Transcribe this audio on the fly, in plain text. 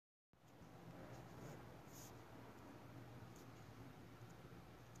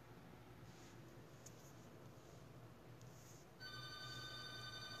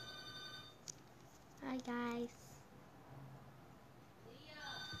Hi guys.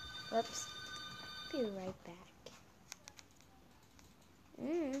 Whoops. Be right back.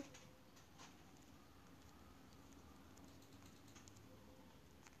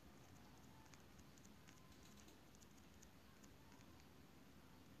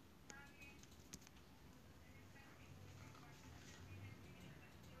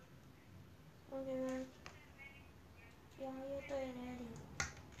 Okay, man. Yeah, you're doing ready.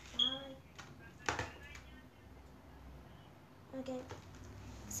 Bye. Okay.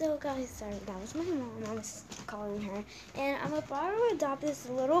 So guys, sorry, that was my mom. I was calling her. And I'm about to adopt this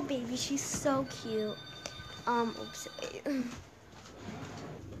little baby. She's so cute. Oops.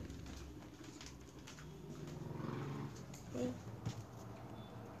 See?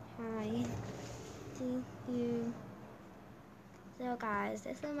 Hi. Thank you. So guys,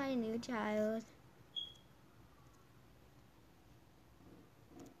 this is my new child.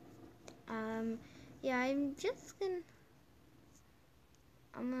 Yeah,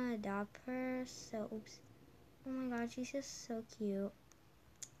 I'm gonna adopt her. So, oops. Oh my god, she's just so cute.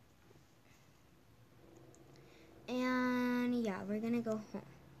 And yeah, we're gonna go home.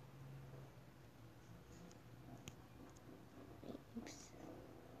 Wait, oops.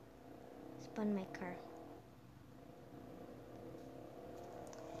 Spun my car.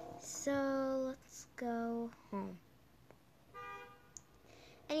 So let's go home.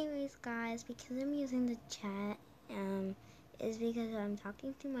 Anyways, guys, because I'm using the chat, is because I'm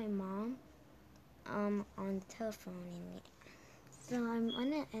talking to my mom, on the telephone. So I'm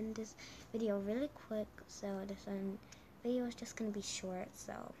gonna end this video really quick. So this video is just gonna be short.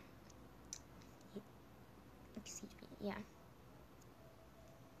 So excuse me, yeah.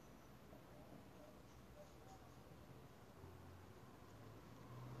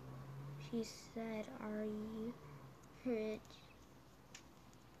 She said, "Are you rich?"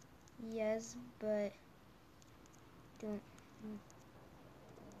 Yes, but don't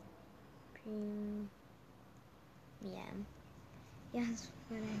premium. Yes,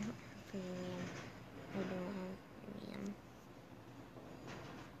 but I don't have premium. I don't have premium.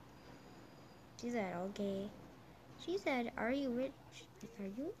 She said, okay. She said, "Are you rich? Are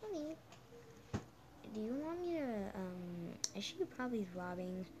you money? Do you want me to, is she probably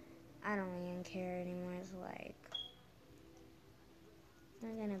robbing? I don't even care anymore." It's like,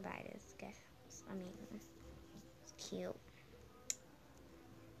 I'm gonna buy this guess. I mean, it's cute.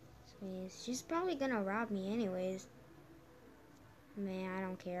 She's probably gonna rob me anyways. Man, I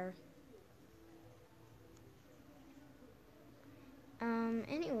don't care.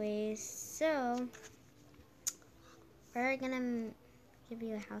 Anyways, so we're gonna give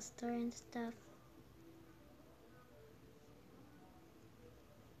you a house tour and stuff.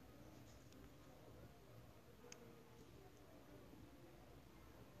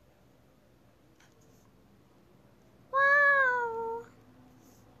 Wow!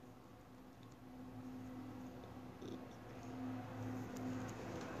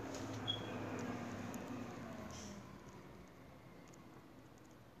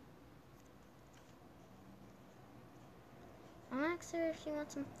 I'll ask her if she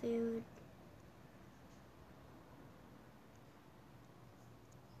wants some food.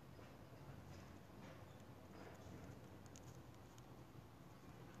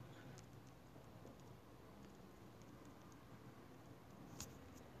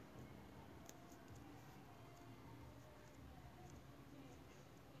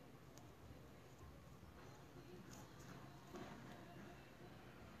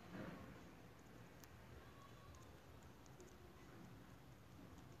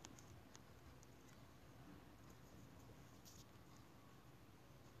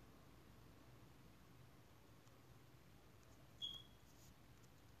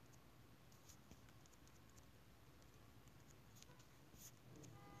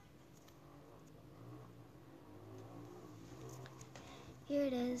 Here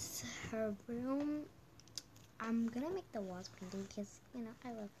it is, her room. I'm gonna make the walls pink because, you know, I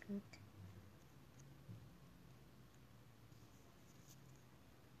love pink.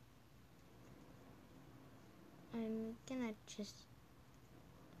 I'm gonna just...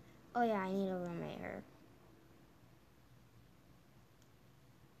 Oh yeah, I need a roommate her.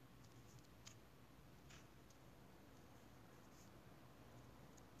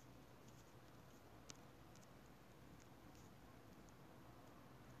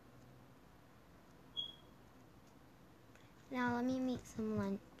 Now let me make some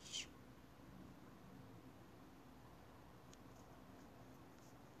lunch.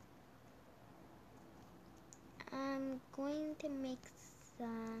 I'm going to make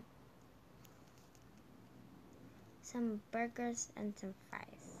some burgers and some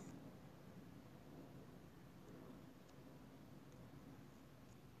fries.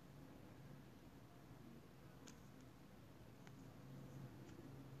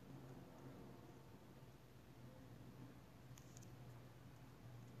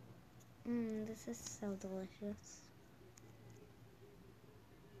 this is so delicious.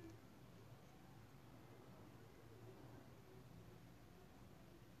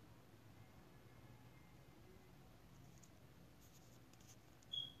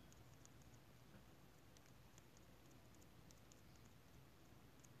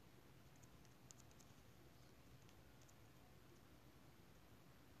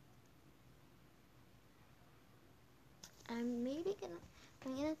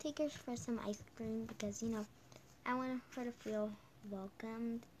 I'm gonna take her for some ice cream because, you know, I want her to feel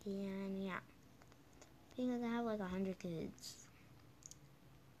welcomed, and yeah, because I have like 100 kids.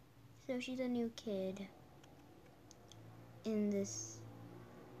 So she's a new kid in the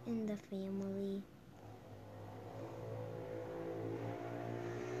family.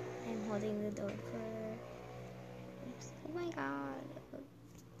 I'm holding the door for her. Oops. Oh my god.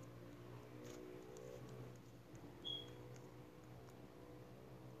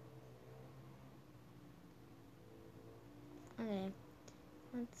 Okay,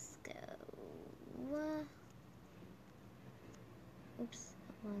 let's go. What? Oops.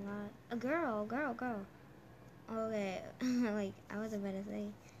 Oh my god. A girl. Okay, like, I was about to say,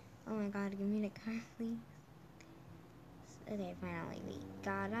 oh my god, give me the car, please. Okay, finally, we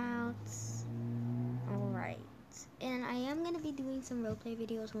got out. Alright. And I am going to be doing some roleplay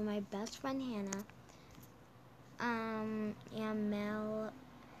videos with my best friend, Hannah. And Mel,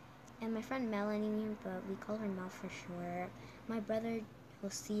 and my friend Melanie, but we call her Mel for short. My brother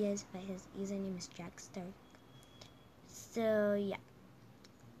Josias, but his username is Jackster. So, yeah.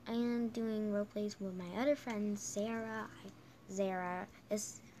 I am doing roleplays with my other friend, Sarah.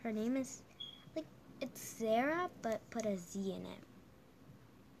 Her name is, like, it's Sarah, but put a Z in it.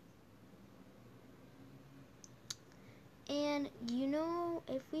 And, you know,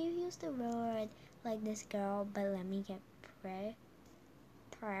 if we use the word, like, this girl, but let me get pre,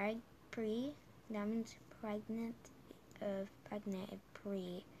 that means pregnant, pregnant,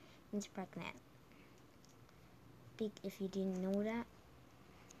 pre means pregnant. If you didn't know that.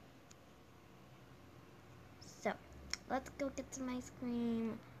 So, let's go get some ice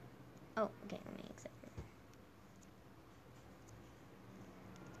cream. Oh, okay, let me accept it.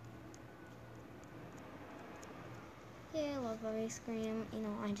 Yeah, I love ice cream. You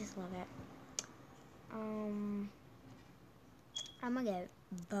know, I just love it. I'm gonna get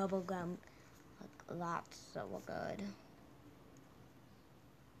bubble gum. Like, lots so good.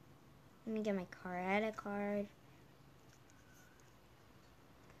 Let me get my credit card.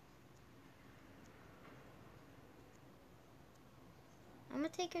 I'm gonna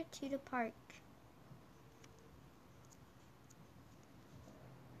take her to the park.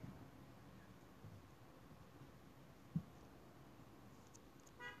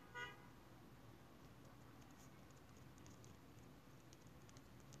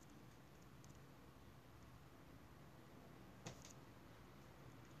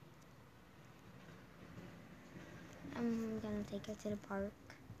 I'm gonna take her to the park.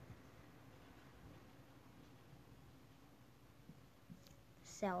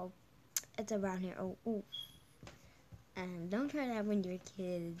 So, it's around here. Oh, ooh. And don't try that when your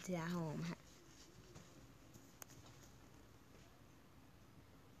kids at home.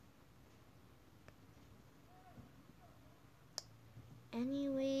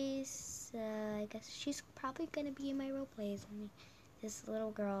 Anyways, I guess she's probably gonna be in my role plays. I mean, this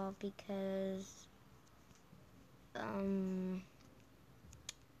little girl, because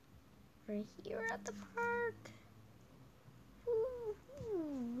we're here at the park.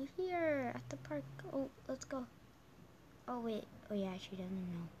 We're here at the park. Oh, let's go. Oh wait. Oh yeah, she doesn't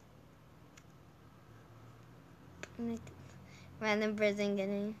know. Random person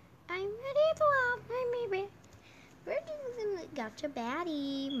getting. I'm ready to love my baby. Got your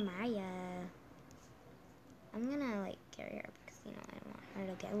baddie, Maya. I'm gonna like carry her because, you know, I don't want her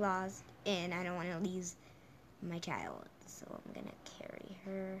to get lost and I don't want to lose my child. So I'm gonna carry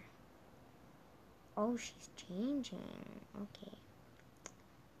her. Oh, she's changing. Okay.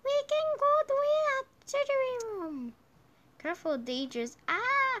 We can go to the surgery room. Careful, dangerous.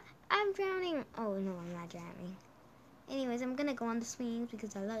 Ah, I'm drowning. Oh no, I'm not drowning. Anyways, I'm gonna go on the swings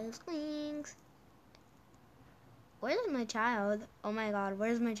because I love swings. Where's my child? Oh my god,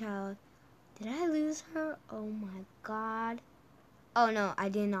 where's my child? Did I lose her? Oh my god. Oh no, I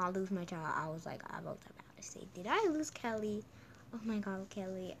did not lose my child. I was like, about to say, did I lose Kelly? Oh my god,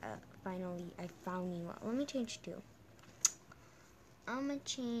 Kelly. Finally, I found you. Let me change to. I'm gonna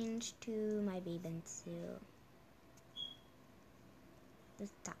change to my bathing suit.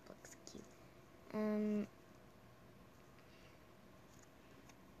 This top looks cute.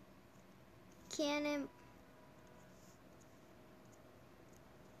 Can it...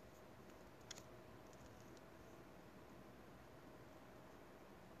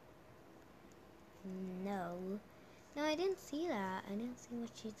 No, I didn't see that. I didn't see what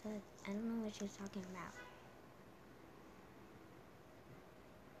she said. I don't know what she was talking about.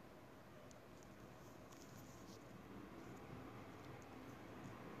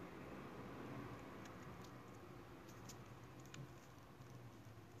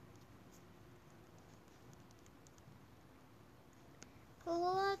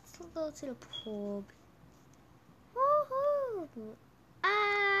 Let's go to the pool. Woohoo!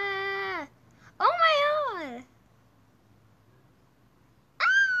 Ah! Oh my god!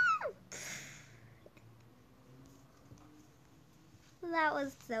 Ah! That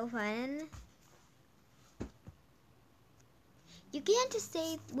was so fun. You can't just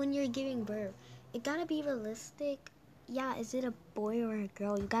say when you're giving birth. It gotta be realistic. Yeah, is it a boy or a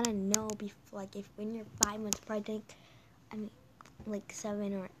girl? You gotta know before, like, if when you're 5 months pregnant, I mean, like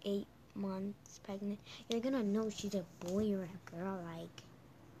 7 or 8 months pregnant, you're gonna know she's a boy or a girl. Like,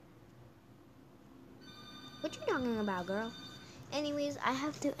 what you talking about, girl? Anyways, I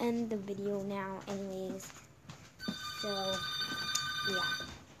have to end the video now. Anyways, so yeah,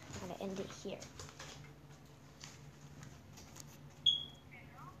 I'm gonna end it here.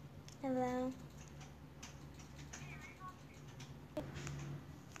 Hello.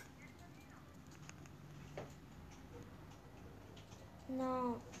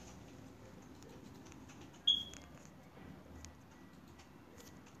 No.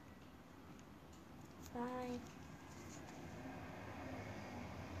 Bye.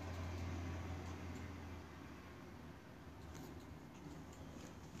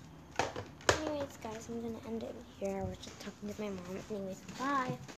 Anyways, guys, I'm gonna end it here. I was just talking to my mom. Anyways, bye.